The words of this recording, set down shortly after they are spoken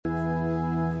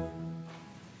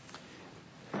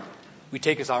We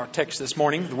take as our text this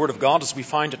morning the Word of God as we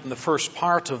find it in the first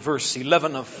part of verse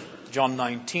 11 of John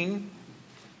 19.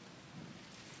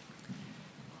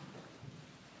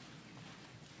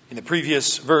 In the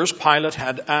previous verse, Pilate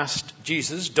had asked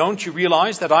Jesus, "Don't you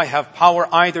realize that I have power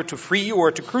either to free you or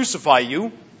to crucify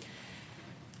you?"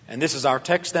 And this is our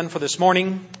text then for this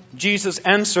morning. Jesus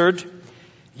answered,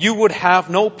 "You would have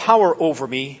no power over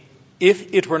me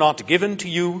if it were not given to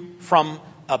you from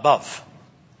above."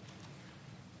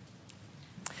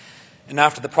 And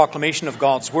after the proclamation of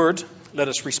God's word, let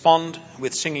us respond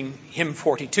with singing hymn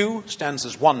 42,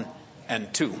 stanzas 1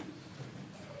 and 2.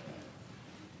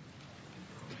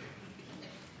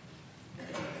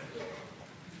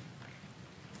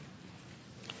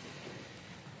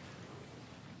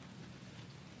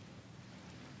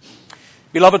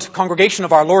 Beloved congregation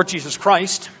of our Lord Jesus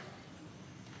Christ,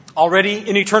 already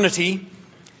in eternity,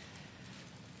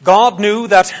 God knew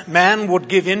that man would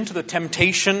give in to the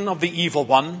temptation of the evil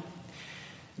one.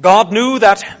 God knew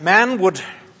that man would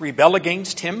rebel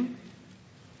against him.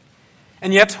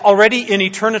 And yet already in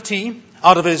eternity,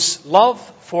 out of his love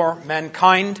for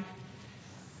mankind,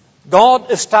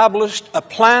 God established a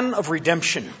plan of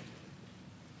redemption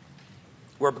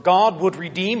where God would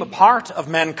redeem a part of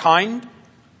mankind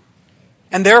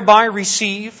and thereby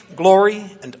receive glory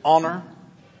and honor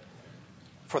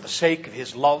for the sake of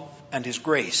his love and his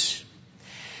grace.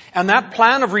 And that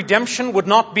plan of redemption would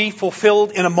not be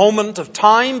fulfilled in a moment of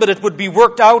time, but it would be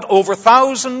worked out over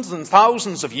thousands and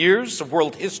thousands of years of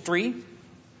world history.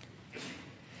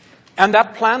 And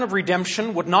that plan of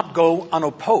redemption would not go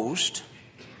unopposed.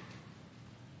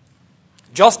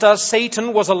 Just as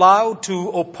Satan was allowed to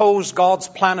oppose God's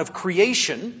plan of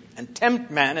creation and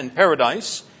tempt man in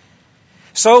paradise,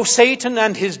 so Satan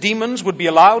and his demons would be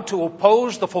allowed to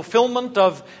oppose the fulfillment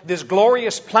of this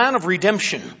glorious plan of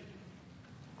redemption.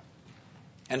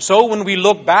 And so when we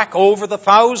look back over the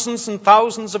thousands and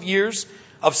thousands of years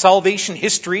of salvation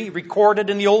history recorded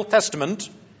in the Old Testament,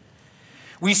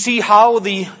 we see how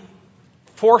the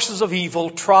forces of evil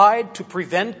tried to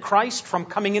prevent Christ from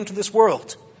coming into this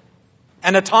world.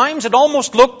 And at times it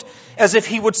almost looked as if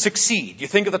he would succeed. You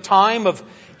think of the time of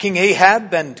King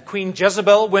Ahab and Queen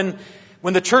Jezebel when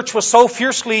the church was so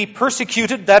fiercely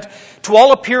persecuted that to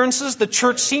all appearances the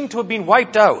church seemed to have been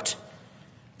wiped out.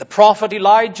 The prophet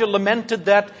Elijah lamented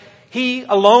that he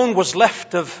alone was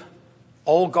left of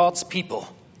all God's people,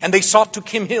 and they sought to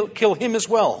kill him as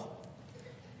well.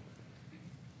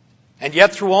 And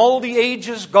yet through all the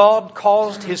ages, God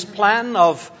caused his plan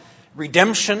of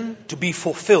redemption to be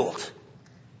fulfilled.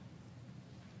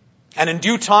 And in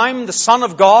due time, the Son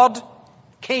of God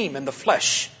came in the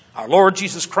flesh, our Lord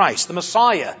Jesus Christ, the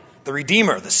Messiah, the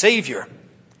Redeemer, the Savior.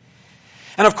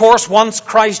 And of course, once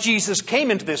Christ Jesus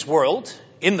came into this world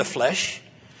in the flesh,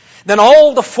 then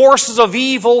all the forces of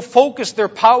evil focused their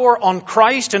power on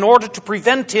Christ in order to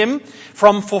prevent him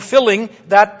from fulfilling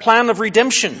that plan of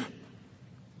redemption.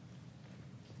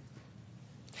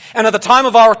 And at the time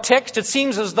of our text, it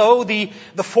seems as though the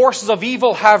forces of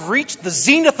evil have reached the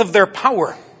zenith of their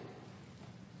power.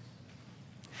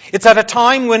 It's at a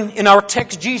time when, in our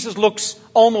text, Jesus looks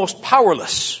almost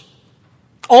powerless,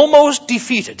 almost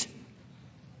defeated.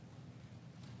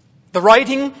 The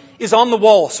writing is on the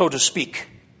wall, so to speak.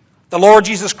 The Lord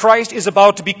Jesus Christ is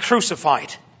about to be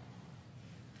crucified.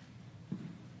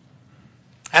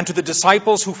 And to the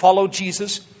disciples who followed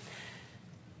Jesus,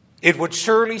 it would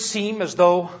surely seem as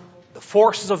though the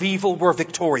forces of evil were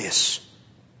victorious.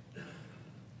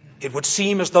 It would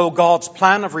seem as though God's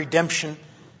plan of redemption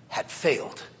had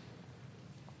failed.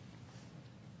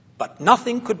 But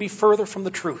nothing could be further from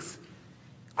the truth.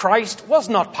 Christ was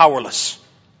not powerless.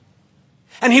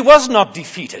 And he was not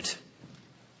defeated.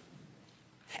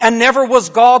 And never was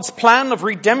God's plan of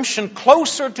redemption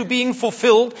closer to being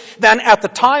fulfilled than at the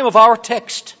time of our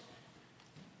text.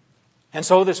 And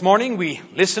so this morning we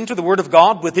listen to the Word of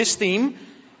God with this theme: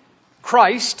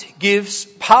 Christ gives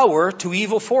power to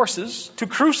evil forces to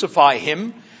crucify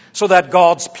him so that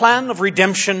God's plan of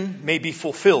redemption may be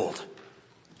fulfilled.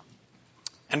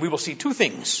 And we will see two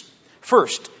things.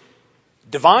 First,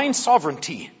 divine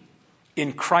sovereignty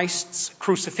in Christ's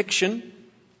crucifixion.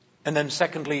 And then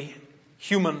secondly,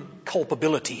 human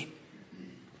culpability.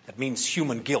 That means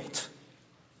human guilt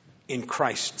in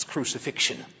Christ's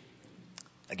crucifixion.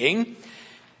 Again,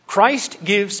 Christ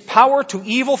gives power to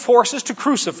evil forces to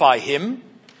crucify him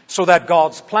so that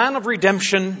God's plan of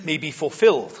redemption may be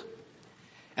fulfilled.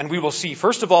 And we will see,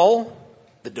 first of all,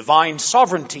 the divine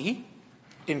sovereignty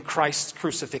in Christ's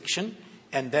crucifixion,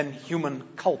 and then human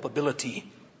culpability.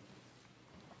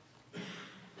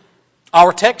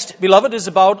 Our text, beloved, is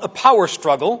about a power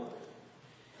struggle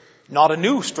Not a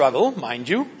new struggle, mind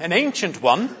you, an ancient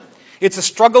one. It's a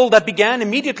struggle that began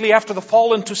immediately after the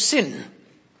fall into sin.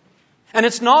 And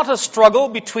it's not a struggle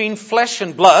between flesh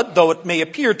and blood, though it may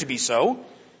appear to be so.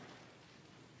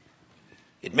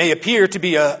 It may appear to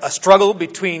be a struggle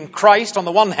between Christ on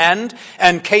the one hand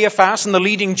and Caiaphas and the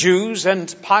leading Jews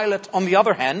and Pilate on the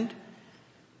other hand.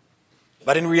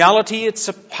 But in reality, it's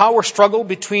a power struggle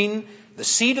between the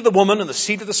seed of the woman and the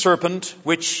seed of the serpent,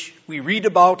 which we read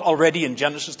about already in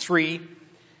Genesis 3,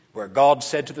 where God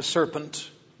said to the serpent,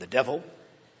 the devil,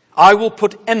 I will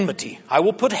put enmity, I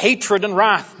will put hatred and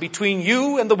wrath between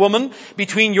you and the woman,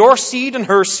 between your seed and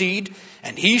her seed,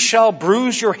 and he shall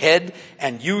bruise your head,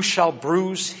 and you shall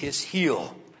bruise his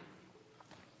heel.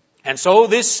 And so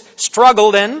this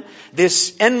struggle then,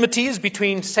 this enmity is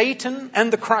between Satan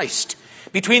and the Christ,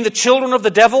 between the children of the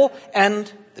devil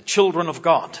and the children of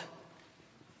God.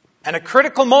 And a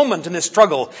critical moment in this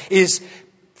struggle is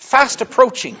fast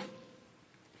approaching.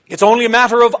 It's only a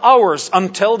matter of hours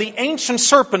until the ancient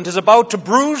serpent is about to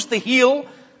bruise the heel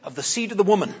of the seed of the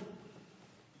woman.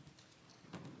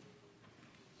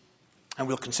 And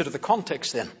we'll consider the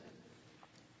context then.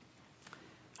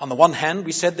 On the one hand,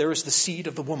 we said there is the seed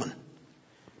of the woman.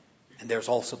 And there's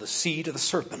also the seed of the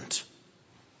serpent.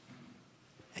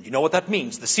 And you know what that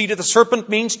means. The seed of the serpent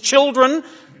means children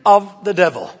of the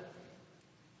devil.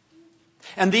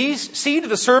 And these seed of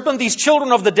the serpent, these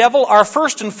children of the devil, are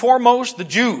first and foremost the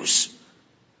Jews.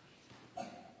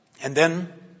 And then,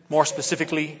 more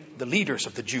specifically, the leaders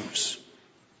of the Jews.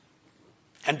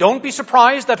 And don't be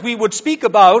surprised that we would speak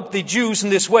about the Jews in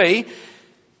this way,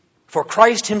 for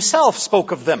Christ himself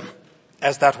spoke of them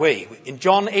as that way. In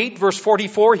John 8, verse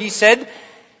 44, he said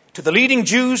to the leading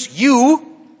Jews, you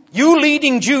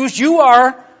leading Jews, you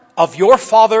are of your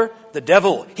father the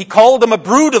devil. He called them a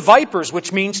brood of vipers,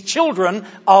 which means children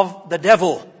of the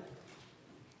devil.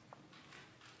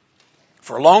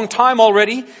 For a long time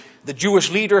already, the Jewish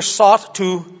leaders sought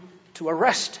to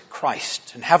arrest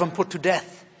Christ and have him put to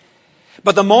death.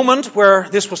 But the moment where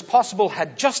this was possible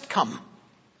had just come.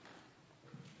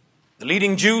 The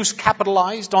leading Jews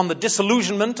capitalized on the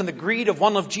disillusionment and the greed of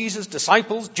one of Jesus'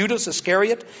 disciples, Judas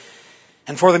Iscariot.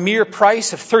 And for the mere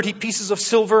price of 30 pieces of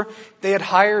silver, they had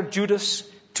hired Judas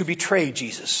to betray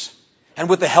Jesus. And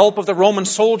with the help of the Roman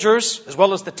soldiers, as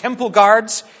well as the temple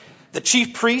guards, the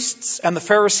chief priests and the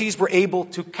Pharisees were able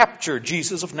to capture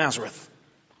Jesus of Nazareth.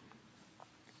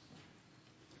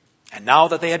 And now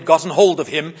that they had gotten hold of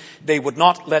him, they would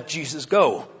not let Jesus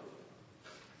go.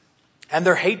 And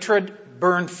their hatred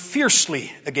burned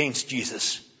fiercely against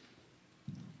Jesus.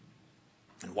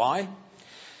 And why?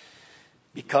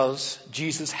 Because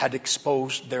Jesus had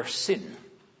exposed their sin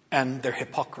and their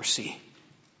hypocrisy.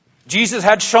 Jesus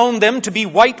had shown them to be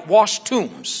whitewashed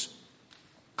tombs,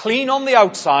 clean on the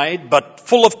outside, but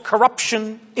full of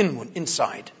corruption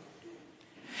inside.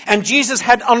 And Jesus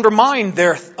had undermined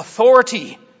their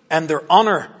authority and their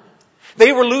honor.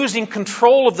 They were losing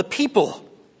control of the people.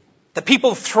 The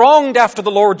people thronged after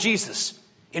the Lord Jesus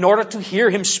in order to hear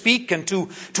him speak and to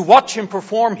watch him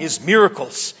perform his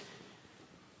miracles.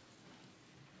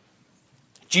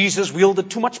 Jesus wielded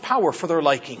too much power for their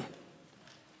liking.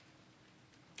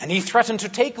 And he threatened to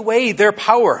take away their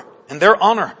power and their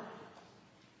honor.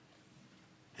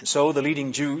 And so the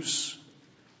leading Jews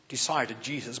decided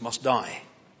Jesus must die.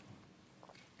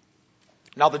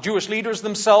 Now the Jewish leaders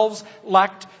themselves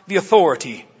lacked the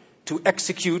authority to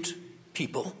execute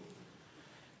people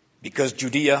because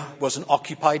Judea was an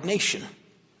occupied nation.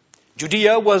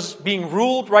 Judea was being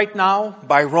ruled right now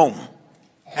by Rome.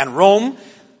 And Rome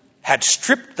had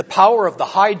stripped the power of the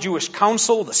high Jewish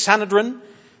council, the Sanhedrin,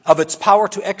 of its power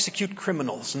to execute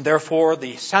criminals. And therefore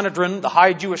the Sanhedrin, the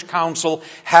high Jewish council,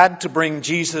 had to bring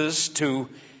Jesus to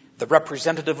the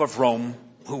representative of Rome,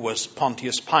 who was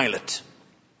Pontius Pilate.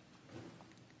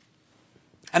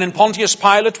 And in Pontius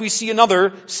Pilate we see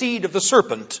another seed of the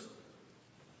serpent.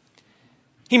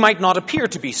 He might not appear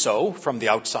to be so from the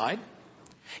outside.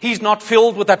 He's not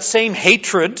filled with that same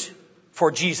hatred for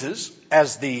Jesus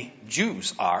as the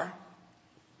Jews are.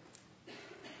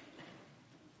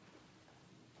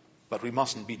 But we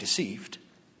mustn't be deceived.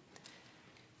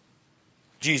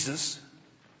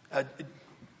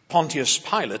 Pontius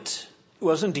Pilate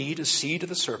was indeed a seed of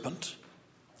the serpent.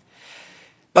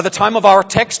 By the time of our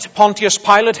text, Pontius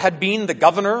Pilate had been the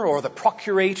governor or the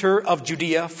procurator of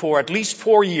Judea for at least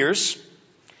 4 years.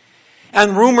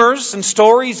 And rumors and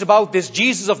stories about this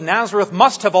Jesus of Nazareth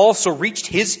must have also reached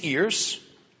his ears.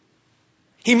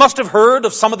 He must have heard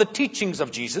of some of the teachings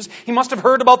of Jesus. He must have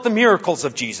heard about the miracles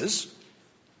of Jesus.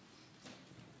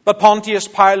 But Pontius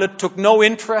Pilate took no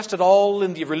interest at all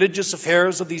in the religious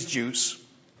affairs of these Jews.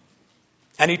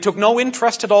 And he took no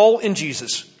interest at all in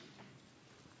Jesus.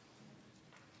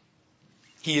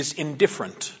 He is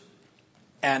indifferent.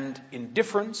 And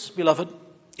indifference, beloved,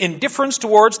 indifference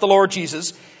towards the Lord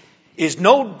Jesus is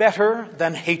no better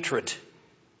than hatred.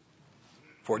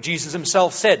 For Jesus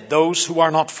himself said, "Those who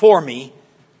are not for me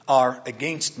are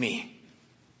against me."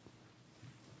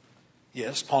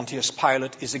 Yes, Pontius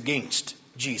Pilate is against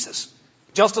Jesus,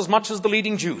 just as much as the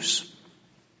leading Jews.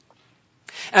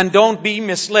 And don't be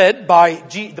misled by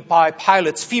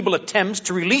Pilate's feeble attempts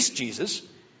to release Jesus.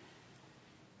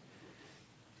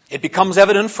 It becomes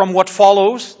evident from what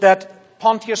follows that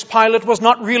Pontius Pilate was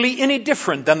not really any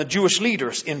different than the Jewish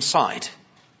leaders inside.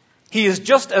 He is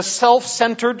just as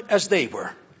self-centered as they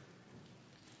were.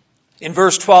 In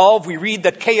verse 12, we read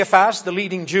that Caiaphas, the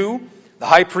leading Jew, the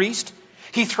high priest,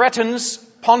 he threatens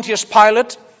Pontius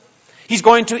Pilate. He's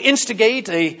going to instigate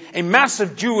a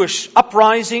massive Jewish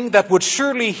uprising that would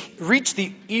surely reach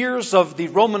the ears of the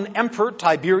Roman Emperor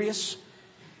Tiberius.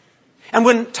 And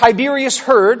when Tiberius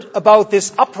heard about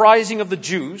this uprising of the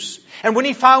Jews, and when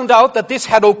he found out that this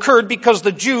had occurred because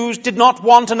the Jews did not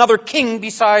want another king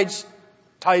besides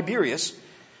Tiberius,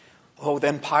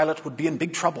 then Pilate would be in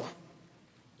big trouble.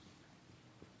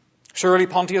 Surely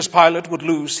Pontius Pilate would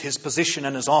lose his position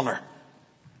and his honor,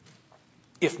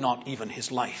 if not even his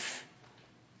life.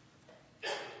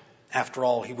 After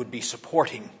all, he would be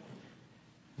supporting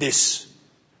this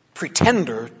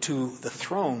pretender to the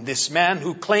throne, this man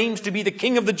who claims to be the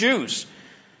king of the Jews.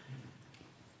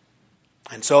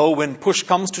 And so when push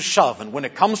comes to shove and when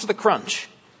it comes to the crunch,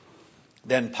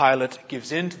 then Pilate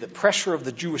gives in to the pressure of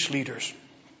the Jewish leaders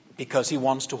because he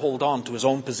wants to hold on to his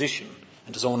own position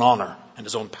and his own honor and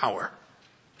his own power.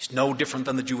 He's no different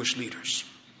than the Jewish leaders.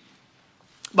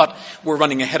 But we're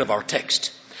running ahead of our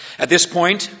text. At this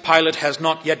point, Pilate has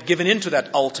not yet given in to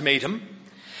that ultimatum.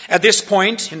 At this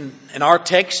point in our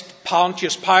text,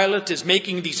 Pontius Pilate is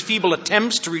making these feeble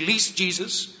attempts to release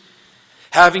Jesus.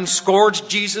 Having scourged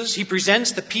Jesus, he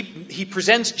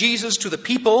presents Jesus to the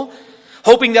people,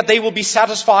 hoping that they will be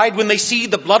satisfied when they see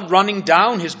the blood running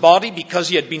down his body because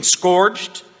he had been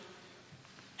scourged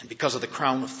and because of the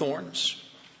crown of thorns.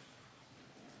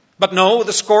 But no,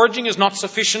 the scourging is not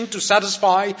sufficient to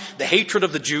satisfy the hatred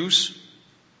of the Jews.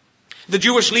 The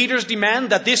Jewish leaders demand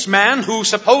that this man who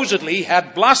supposedly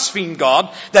had blasphemed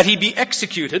God, that he be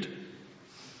executed.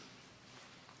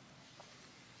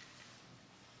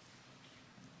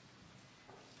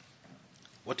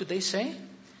 What did they say?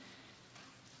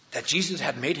 That Jesus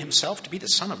had made himself to be the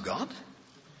Son of God?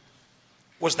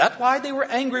 Was that why they were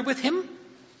angry with him?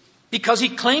 Because he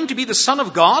claimed to be the Son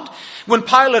of God? When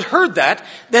Pilate heard that,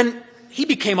 then he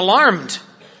became alarmed.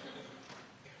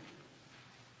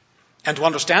 And to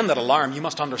understand that alarm, you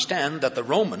must understand that the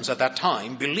Romans at that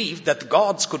time believed that the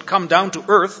gods could come down to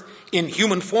earth in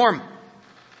human form.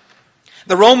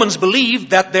 The Romans believed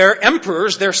that their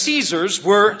emperors, their Caesars,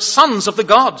 were sons of the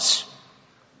gods.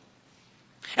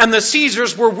 And the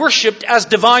Caesars were worshipped as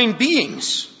divine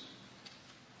beings.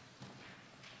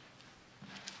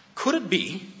 Could it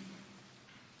be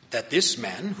that this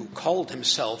man who called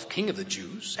himself King of the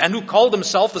Jews and who called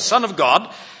himself the Son of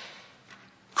God,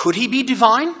 could he be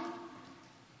divine?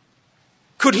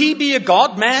 Could he be a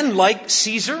God-man like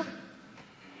Caesar?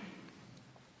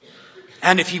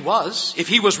 And if he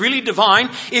was really divine,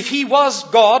 if he was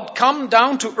God come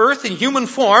down to earth in human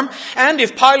form, and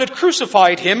if Pilate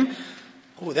crucified him,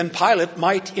 then Pilate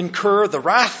might incur the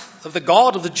wrath of the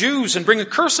God of the Jews and bring a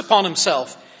curse upon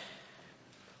himself.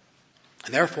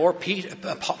 And therefore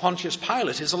Pontius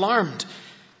Pilate is alarmed.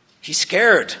 He's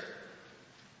scared.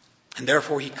 And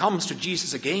therefore he comes to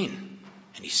Jesus again.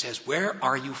 And he says, "Where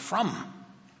are you from?"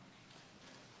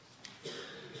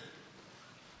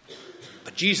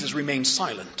 But Jesus remains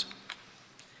silent.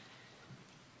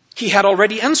 He had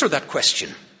already answered that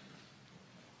question.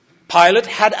 Pilate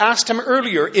had asked him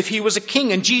earlier if he was a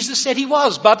king, and Jesus said he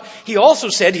was. But he also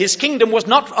said his kingdom was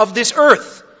not of this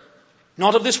earth,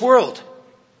 not of this world.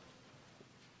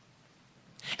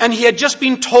 And he had just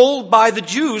been told by the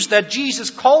Jews that Jesus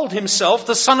called himself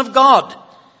the Son of God.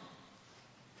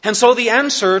 And so the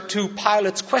answer to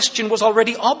Pilate's question was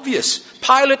already obvious.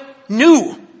 Pilate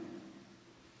knew.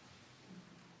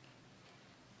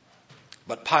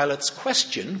 But Pilate's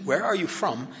question, "Where are you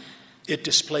from?" it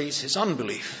displays his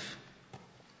unbelief.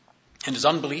 And his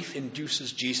unbelief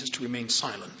induces Jesus to remain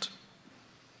silent.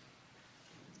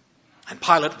 And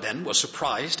Pilate then was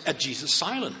surprised at Jesus'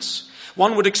 silence.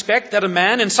 One would expect that a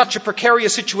man in such a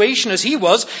precarious situation as he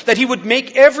was, that he would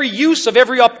make every use of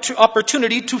every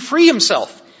opportunity to free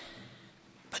himself.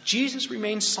 But Jesus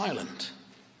remained silent.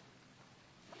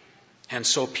 And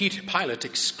so Pilate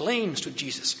exclaims to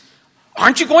Jesus,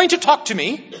 Aren't you going to talk to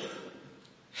me?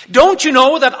 Don't you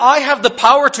know that I have the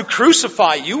power to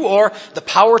crucify you or the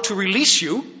power to release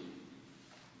you?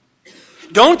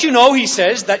 Don't you know, he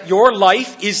says, that your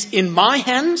life is in my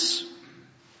hands?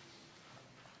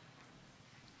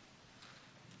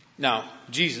 Now,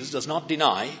 Jesus does not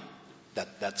deny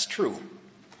that that's true.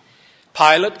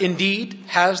 Pilate indeed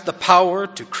has the power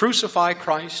to crucify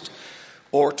Christ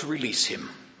or to release him.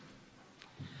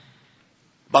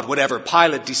 But whatever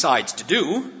Pilate decides to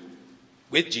do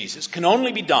with Jesus can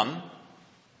only be done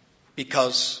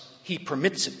because he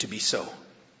permits it to be so.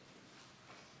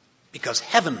 Because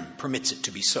heaven permits it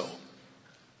to be so.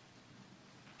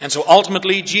 And so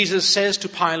ultimately Jesus says to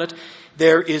Pilate,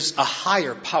 there is a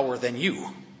higher power than you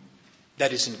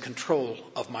that is in control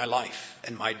of my life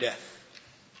and my death.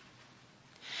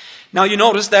 Now you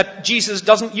notice that Jesus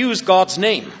doesn't use God's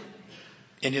name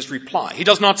in his reply. He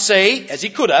does not say, as he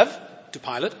could have to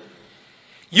Pilate,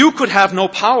 you could have no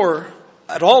power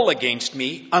at all against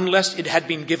me unless it had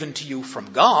been given to you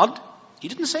from God. He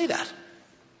didn't say that.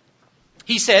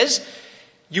 He says,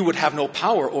 you would have no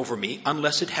power over me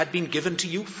unless it had been given to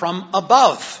you from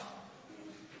above.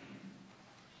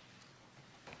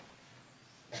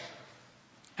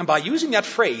 And by using that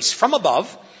phrase, from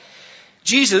above,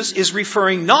 Jesus is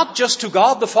referring not just to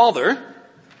God the Father,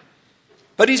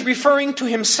 but he's referring to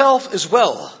himself as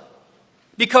well,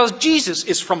 because Jesus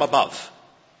is from above.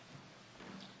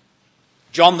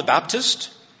 John the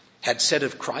Baptist had said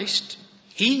of Christ,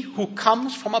 he who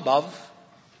comes from above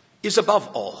is above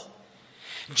all.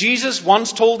 Jesus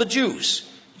once told the Jews,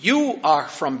 you are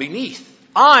from beneath.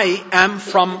 I am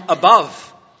from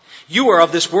above. You are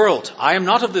of this world. I am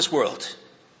not of this world.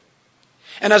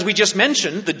 And as we just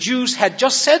mentioned, the Jews had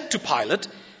just said to Pilate,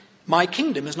 my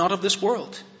kingdom is not of this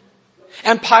world.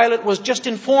 And Pilate was just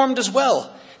informed as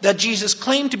well that Jesus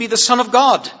claimed to be the Son of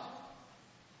God,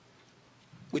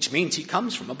 which means he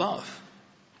comes from above.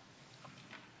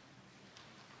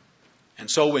 And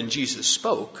so when Jesus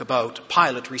spoke about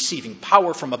Pilate receiving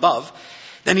power from above,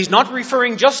 then he's not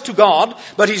referring just to God,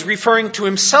 but he's referring to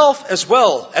himself as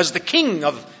well as the king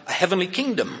of a heavenly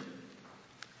kingdom.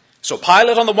 So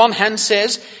Pilate on the one hand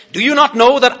says, do you not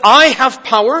know that I have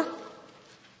power?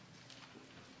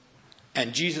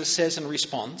 And Jesus says in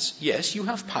response, yes, you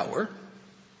have power,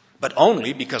 but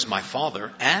only because my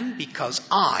Father and because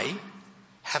I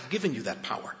have given you that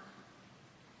power.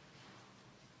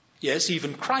 Yes,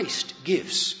 even Christ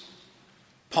gives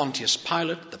Pontius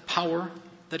Pilate the power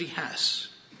that he has.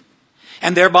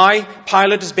 And thereby,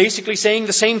 Pilate is basically saying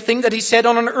the same thing that he said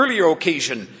on an earlier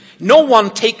occasion. No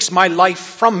one takes my life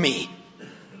from me.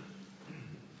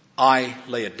 I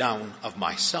lay it down of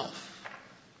myself.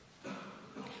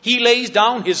 He lays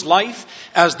down his life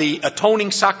as the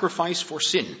atoning sacrifice for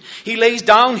sin. He lays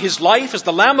down his life as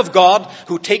the Lamb of God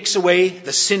who takes away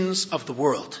the sins of the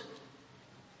world.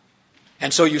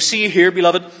 And so you see here,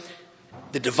 beloved,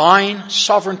 the divine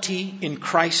sovereignty in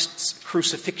Christ's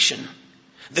crucifixion.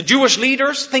 The Jewish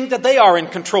leaders think that they are in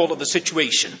control of the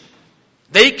situation.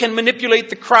 They can manipulate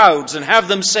the crowds and have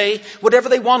them say whatever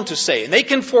they want to say. And they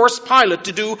can force Pilate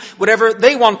to do whatever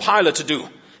they want Pilate to do.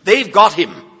 They've got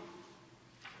him.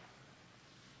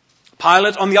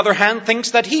 Pilate, on the other hand,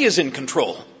 thinks that he is in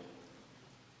control.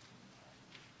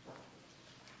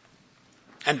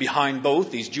 And behind both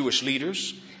these Jewish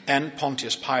leaders and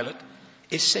Pontius Pilate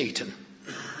is Satan,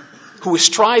 who is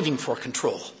striving for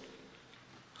control,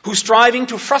 who's striving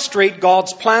to frustrate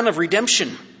God's plan of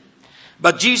redemption.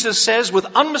 But Jesus says with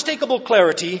unmistakable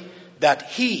clarity that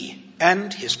he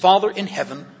and his Father in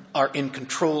heaven are in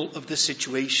control of this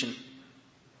situation.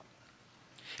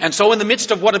 And so in the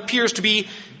midst of what appears to be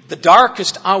the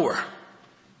darkest hour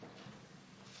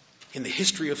in the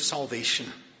history of salvation,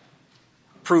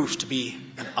 proves to be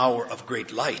an hour of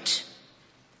great light.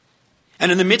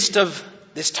 And in the midst of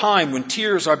this time when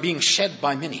tears are being shed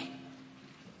by many,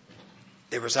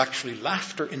 there is actually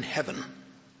laughter in heaven.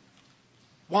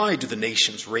 Why do the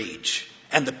nations rage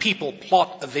and the people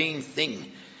plot a vain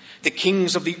thing? The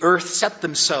kings of the earth set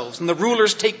themselves, and the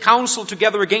rulers take counsel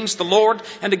together against the Lord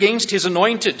and against his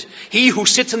anointed. He who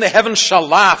sits in the heavens shall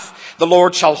laugh. The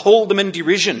Lord shall hold them in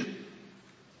derision.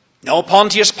 No,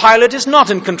 Pontius Pilate is not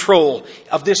in control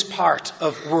of this part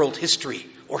of world history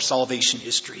or salvation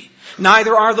history.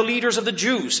 Neither are the leaders of the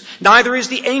Jews. Neither is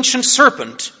the ancient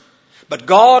serpent. But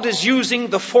God is using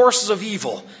the forces of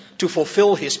evil to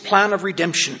fulfill his plan of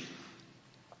redemption.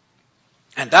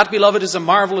 And that, beloved, is a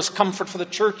marvelous comfort for the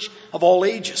church of all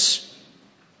ages.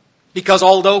 Because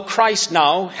although Christ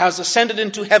now has ascended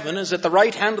into heaven, is at the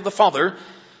right hand of the Father,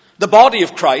 the body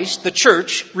of Christ, the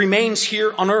church, remains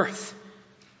here on earth.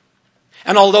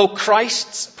 And although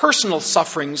Christ's personal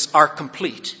sufferings are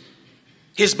complete,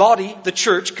 his body, the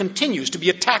church, continues to be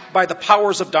attacked by the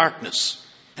powers of darkness,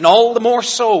 and all the more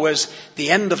so as the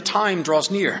end of time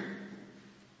draws near.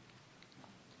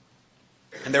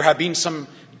 And there have been some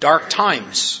dark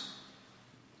times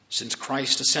since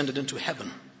Christ ascended into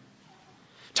heaven.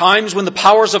 Times when the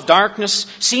powers of darkness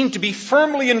seem to be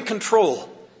firmly in control.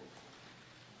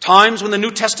 Times when the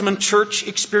New Testament church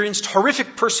experienced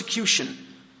horrific persecution,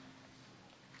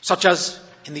 such as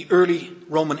in the early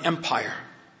Roman Empire.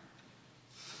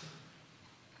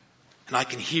 And I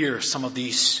can hear some of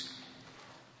these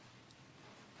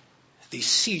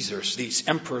Caesars, these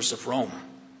emperors of Rome.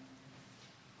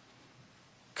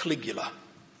 Caligula,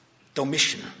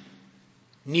 Domitian,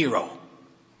 Nero,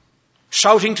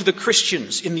 shouting to the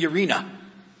Christians in the arena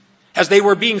as they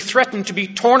were being threatened to be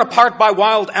torn apart by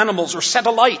wild animals or set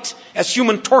alight as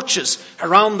human torches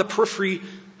around the periphery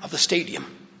of the stadium.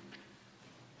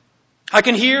 I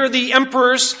can hear the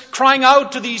emperors crying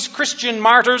out to these Christian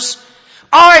martyrs,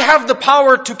 "I have the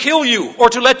power to kill you or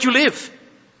to let you live.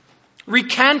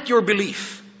 Recant your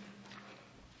belief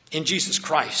in Jesus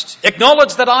Christ.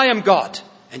 Acknowledge that I am God,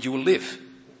 and you will live."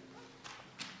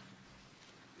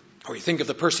 Or you think of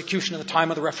the persecution at the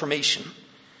time of the Reformation.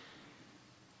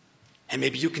 And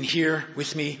maybe you can hear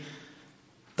with me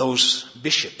those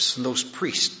bishops and those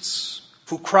priests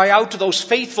who cry out to those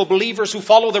faithful believers who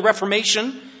follow the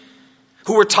Reformation,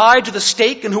 who were tied to the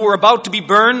stake and who were about to be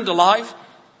burned alive.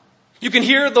 You can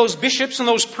hear those bishops and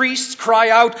those priests cry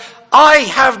out, "I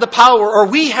have the power," or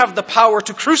 "We have the power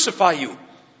to crucify you.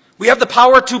 We have the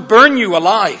power to burn you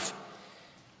alive."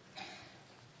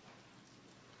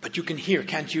 But you can hear,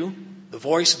 can't you, the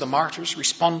voice of the martyrs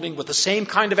responding with the same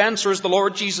kind of answer as the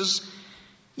Lord Jesus.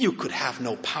 "You could have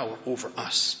no power over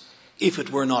us if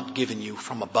it were not given you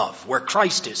from above, where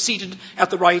Christ is seated at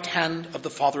the right hand of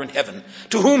the Father in heaven,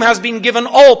 to whom has been given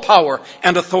all power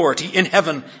and authority in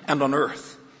heaven and on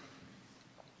earth."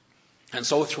 And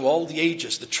so through all the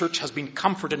ages, the church has been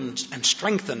comforted and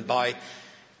strengthened by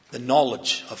the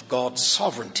knowledge of God's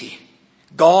sovereignty.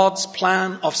 God's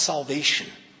plan of salvation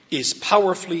is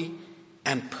powerfully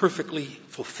and perfectly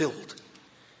fulfilled.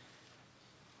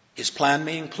 His plan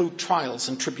may include trials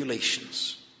and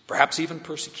tribulations, perhaps even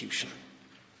persecution.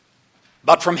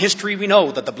 But from history we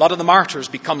know that the blood of the martyrs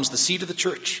becomes the seed of the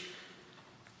church.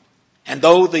 And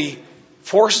though the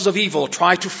forces of evil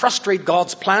try to frustrate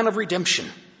God's plan of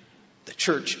redemption, the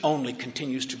church only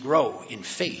continues to grow in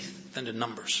faith and in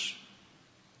numbers.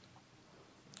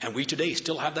 And we today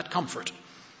still have that comfort.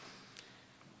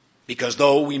 Because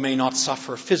though we may not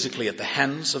suffer physically at the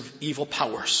hands of evil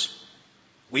powers,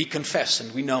 we confess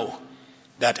and we know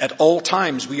that at all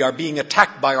times we are being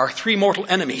attacked by our three mortal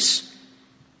enemies,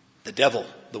 the devil,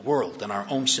 the world, and our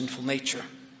own sinful nature.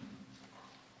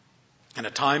 And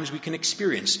at times we can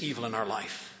experience evil in our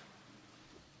life.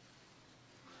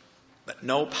 But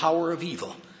no power of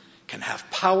evil can have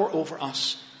power over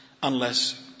us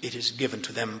unless it is given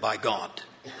to them by God.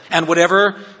 And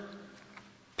whatever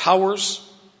powers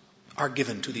are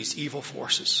given to these evil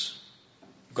forces,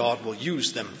 God will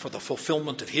use them for the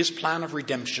fulfillment of his plan of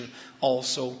redemption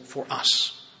also for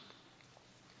us.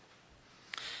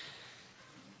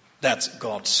 That's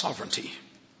God's sovereignty.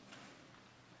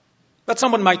 But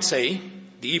someone might say,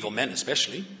 the evil men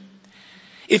especially,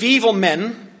 what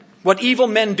evil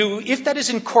men do, if that is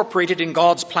incorporated in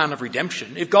God's plan of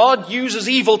redemption, if God uses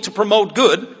evil to promote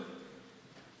good,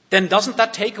 then doesn't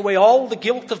that take away all the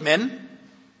guilt of men?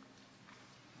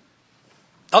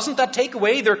 Doesn't that take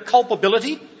away their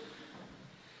culpability?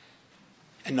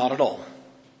 And not at all.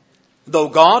 Though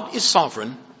God is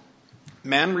sovereign,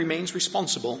 man remains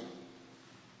responsible.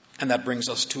 And that brings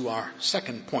us to our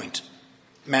second point,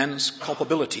 man's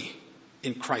culpability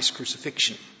in Christ's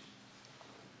crucifixion.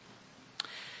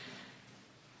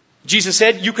 Jesus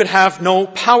said, "You could have no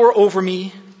power over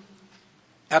me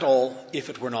at all if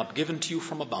it were not given to you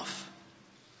from above."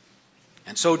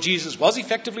 And so Jesus was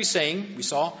effectively saying, we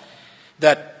saw,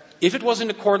 that if it was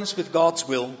in accordance with God's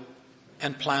will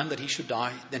and plan that he should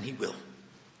die, then he will.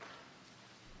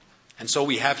 And so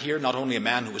we have here not only a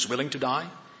man who was willing to die,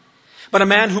 but a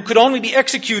man who could only be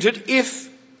executed if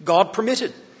God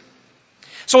permitted.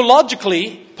 So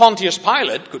logically, Pontius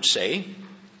Pilate could say,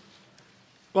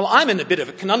 well, I'm in a bit of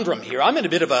a conundrum here. I'm in a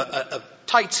bit of a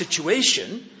tight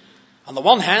situation. On the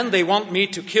one hand, they want me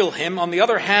to kill him. On the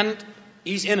other hand,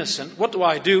 he's innocent. What do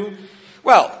I do?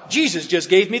 Well, Jesus just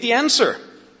gave me the answer.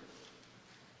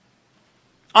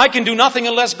 I can do nothing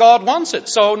unless God wants it.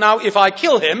 So now if I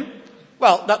kill him,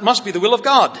 well, that must be the will of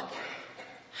God.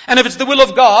 And if it's the will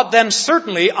of God, then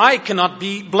certainly I cannot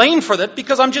be blamed for that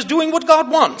because I'm just doing what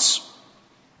God wants.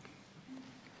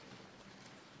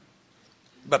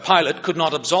 But Pilate could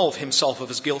not absolve himself of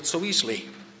his guilt so easily.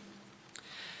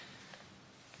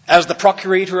 As the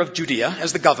procurator of Judea,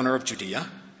 as the governor of Judea,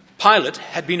 Pilate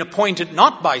had been appointed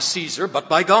not by Caesar, but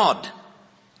by God.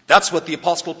 That's what the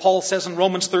Apostle Paul says in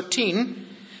Romans 13.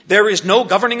 There is no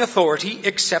governing authority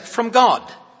except from God,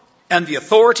 and the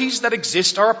authorities that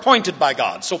exist are appointed by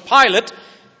God. So Pilate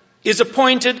is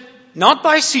appointed not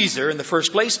by Caesar in the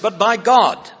first place, but by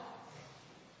God.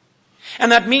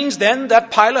 And that means then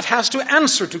that Pilate has to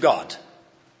answer to God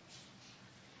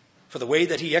for the way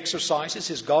that he exercises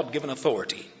his God-given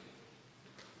authority.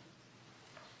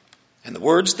 And the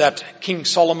words that King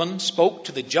Solomon spoke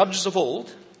to the judges of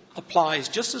old applies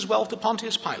just as well to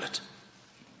Pontius Pilate.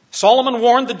 Solomon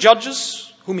warned the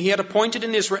judges whom he had appointed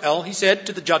in Israel. He said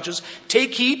to the judges,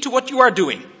 "Take heed to what you are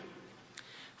doing,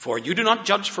 for you do not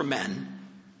judge for men,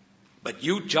 but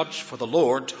you judge for the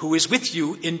Lord, who is with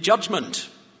you in judgment."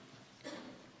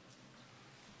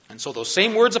 And so those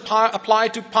same words apply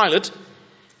to Pilate.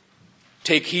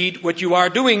 Take heed what you are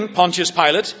doing, Pontius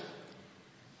Pilate.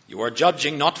 You are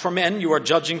judging not for men, you are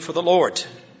judging for the Lord.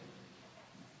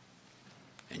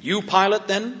 And you, Pilate,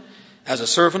 then, as a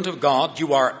servant of God,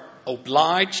 you are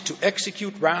obliged to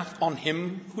execute wrath on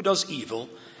him who does evil,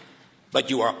 but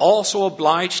you are also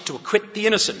obliged to acquit the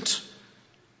innocent.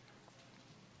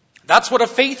 That's what a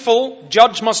faithful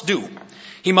judge must do.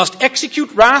 He must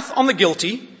execute wrath on the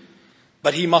guilty,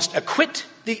 but he must acquit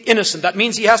the innocent. That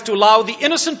means he has to allow the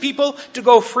innocent people to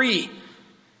go free.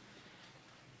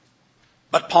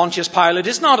 But Pontius Pilate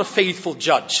is not a faithful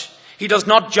judge. He does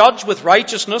not judge with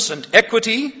righteousness and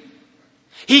equity.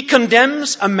 He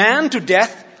condemns a man to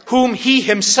death whom he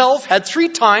himself had 3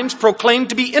 times proclaimed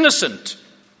to be innocent.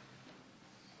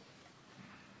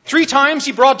 3 times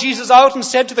he brought Jesus out and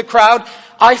said to the crowd,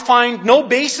 "I find no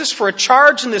basis for a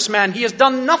charge in this man. He has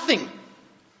done nothing."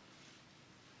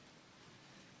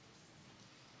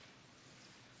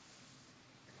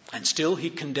 And still he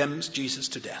condemns Jesus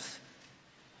to death.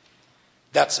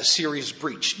 That's a serious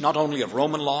breach, not only of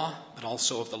Roman law, but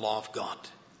also of the law of God.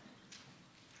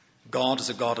 God is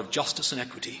a God of justice and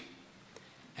equity,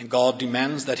 and God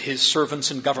demands that his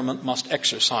servants in government must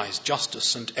exercise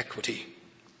justice and equity.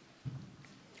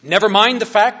 Never mind the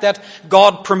fact that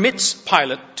God permits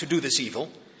Pilate to do this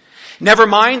evil. Never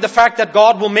mind the fact that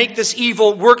God will make this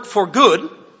evil work for good,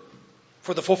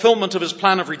 for the fulfillment of his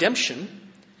plan of redemption.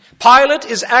 Pilate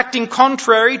is acting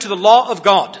contrary to the law of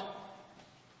God.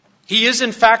 He is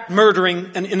in fact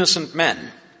murdering an innocent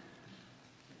man.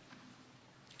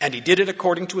 And he did it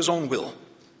according to his own will.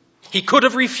 He could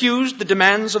have refused the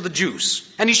demands of the Jews,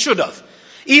 and he should have,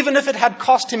 even if it had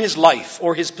cost him his life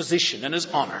or his position and his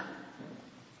honor.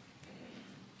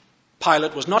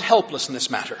 Pilate was not helpless in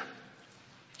this matter.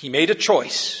 He made a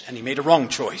choice, and he made a wrong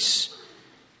choice.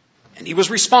 And he was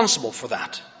responsible for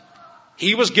that.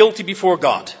 He was guilty before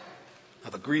God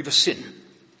of a grievous sin.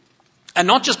 And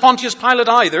not just Pontius Pilate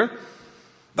either,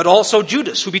 but also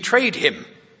Judas, who betrayed him,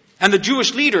 and the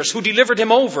Jewish leaders who delivered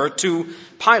him over to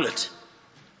Pilate.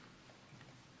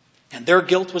 And their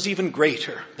guilt was even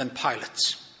greater than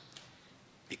Pilate's,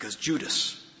 because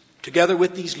Judas, together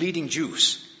with these leading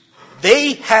Jews,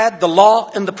 they had the law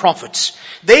and the prophets.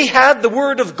 They had the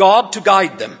word of God to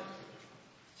guide them,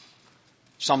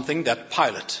 something that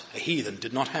Pilate, a heathen,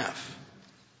 did not have.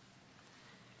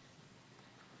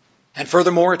 And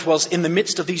furthermore, it was in the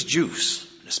midst of these Jews,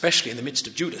 especially in the midst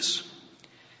of Judas,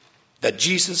 that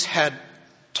Jesus had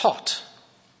taught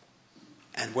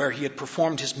and where he had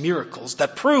performed his miracles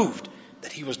that proved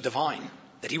that he was divine,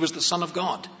 that he was the Son of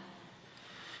God.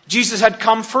 Jesus had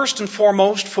come first and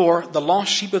foremost for the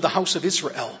lost sheep of the house of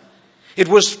Israel. It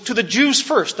was to the Jews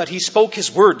first that he spoke his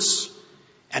words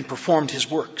and performed his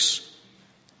works.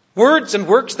 Words and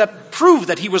works that proved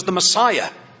that he was the Messiah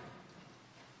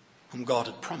whom God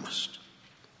had promised.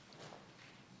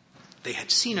 They had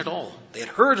seen it all. They had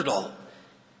heard it all.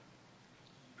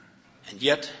 And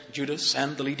yet, Judas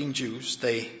and the leading Jews,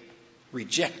 they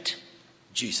reject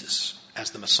Jesus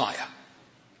as the Messiah.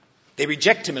 They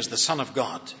reject him as the Son of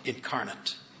God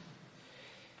incarnate.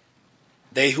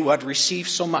 They who had received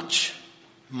so much,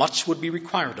 much would be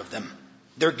required of them.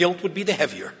 Their guilt would be the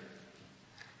heavier.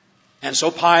 And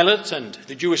so Pilate and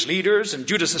the Jewish leaders and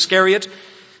Judas Iscariot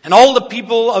and all the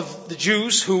people of the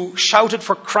Jews who shouted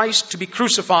for Christ to be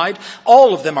crucified,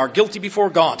 all of them are guilty before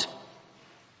God.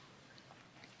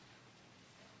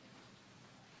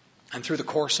 And through the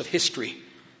course of history,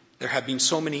 there have been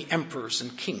so many emperors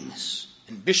and kings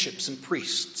and bishops and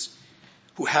priests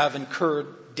who have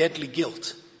incurred deadly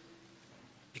guilt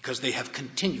because they have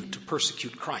continued to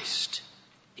persecute Christ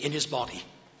in his body,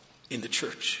 in the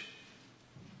church.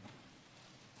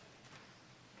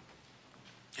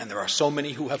 And there are so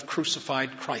many who have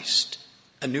crucified Christ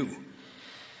anew.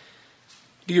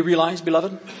 Do you realize,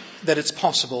 beloved, that it's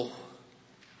possible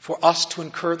for us to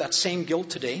incur that same guilt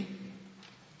today?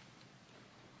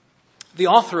 The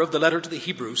author of the letter to the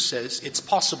Hebrews says it's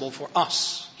possible for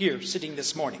us, here sitting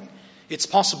this morning, it's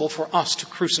possible for us to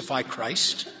crucify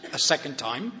Christ a second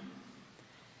time.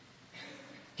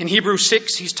 In Hebrews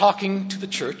 6, he's talking to the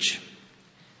church.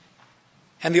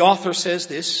 And the author says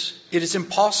this: it is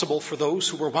impossible for those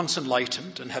who were once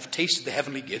enlightened and have tasted the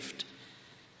heavenly gift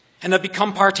and have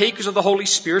become partakers of the Holy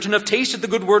Spirit and have tasted the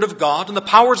good word of God and the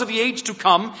powers of the age to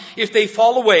come, if they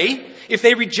fall away, if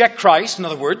they reject Christ, in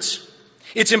other words,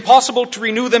 it's impossible to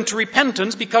renew them to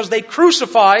repentance because they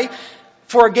crucify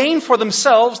for a gain for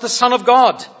themselves the Son of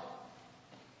God.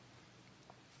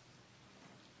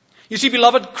 You see,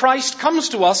 beloved, Christ comes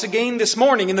to us again this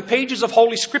morning in the pages of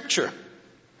Holy Scripture.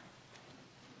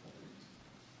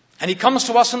 And he comes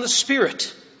to us in the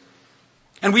Spirit.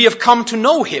 And we have come to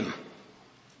know him.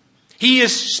 He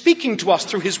is speaking to us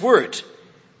through his word.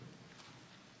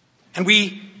 And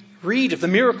we read of the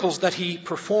miracles that he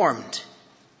performed.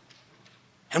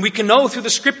 And we can know through the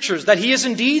Scriptures that he is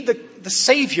indeed the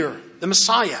Savior, the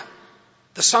Messiah,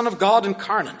 the Son of God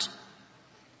incarnate.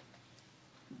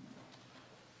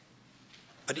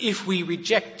 But if we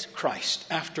reject Christ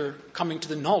after coming to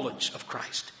the knowledge of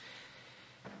Christ,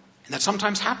 and that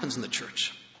sometimes happens in the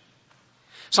church.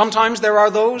 Sometimes there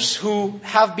are those who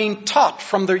have been taught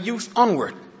from their youth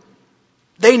onward.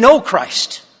 They know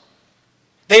Christ.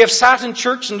 They have sat in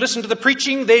church and listened to the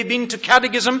preaching. They've been to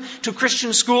catechism, to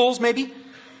Christian schools maybe.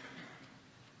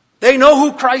 They know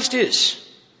who Christ is.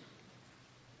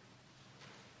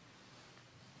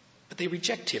 But they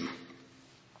reject him.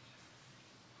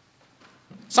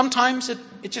 Sometimes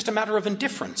it's just a matter of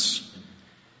indifference.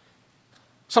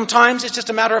 Sometimes it's just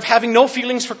a matter of having no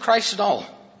feelings for Christ at all.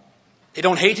 They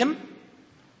don't hate him.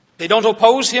 They don't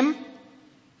oppose him.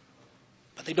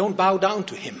 But they don't bow down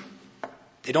to him.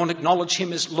 They don't acknowledge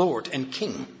him as Lord and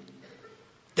King.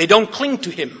 They don't cling to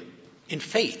him in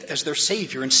faith as their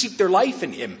Savior and seek their life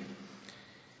in him.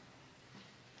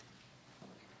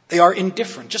 They are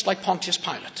indifferent, just like Pontius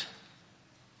Pilate.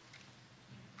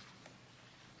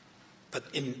 But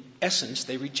in essence,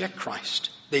 they reject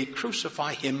Christ. They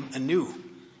crucify him anew.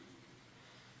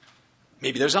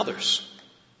 Maybe there's others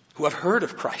who have heard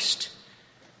of Christ,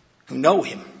 who know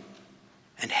him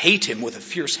and hate him with a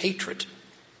fierce hatred.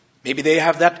 Maybe they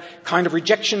have that kind of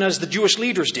rejection as the Jewish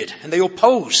leaders did, and they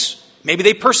oppose. Maybe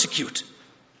they persecute,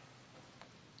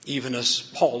 even as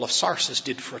Paul of Tarsus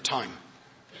did for a time.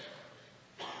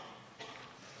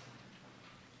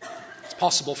 It's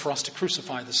possible for us to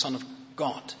crucify the Son of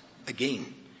God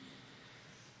again.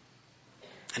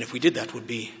 And if we did that, it would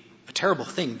be a terrible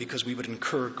thing, because we would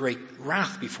incur great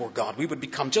wrath before God. We would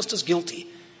become just as guilty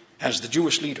as the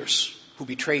Jewish leaders who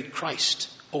betrayed Christ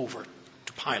over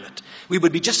to Pilate. We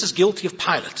would be just as guilty of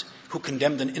Pilate, who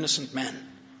condemned an innocent man.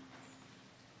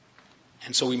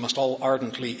 And so we must all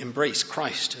ardently embrace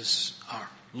Christ as our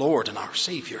Lord and our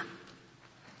Savior.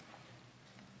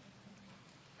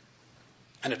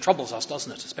 And it troubles us,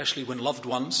 doesn't it? Especially when loved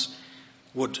ones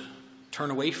would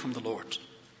turn away from the Lord,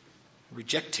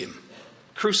 reject him,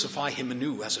 crucify him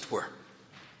anew, as it were.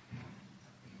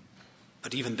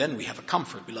 But even then we have a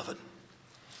comfort, beloved,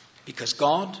 because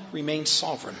God remains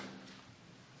sovereign.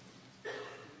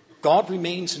 God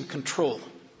remains in control.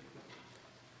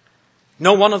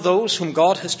 No one of those whom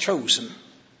God has chosen,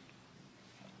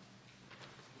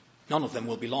 none of them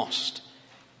will be lost.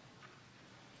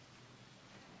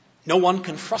 No one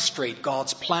can frustrate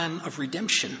God's plan of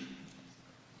redemption.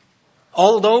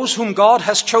 All those whom God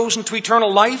has chosen to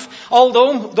eternal life, all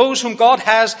those whom God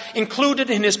has included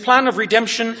in his plan of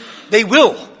redemption, they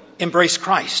will embrace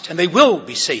Christ and they will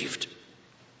be saved.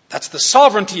 That's the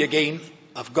sovereignty again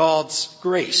of God's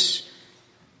grace.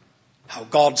 How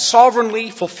God sovereignly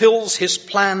fulfills his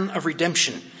plan of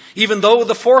redemption, even though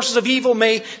the forces of evil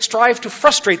may strive to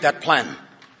frustrate that plan.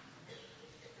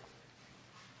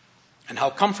 And how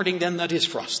comforting then that is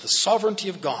for us, the sovereignty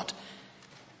of God.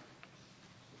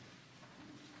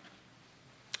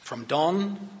 From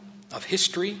dawn of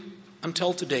history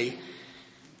until today,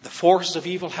 the forces of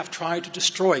evil have tried to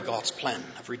destroy God's plan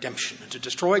of redemption and to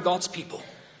destroy God's people.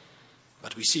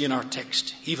 But we see in our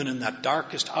text, even in that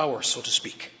darkest hour, so to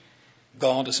speak,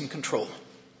 God is in control.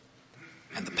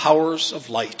 And the powers of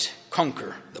light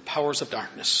conquer the powers of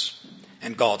darkness.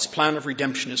 And God's plan of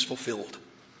redemption is fulfilled.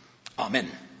 Amen.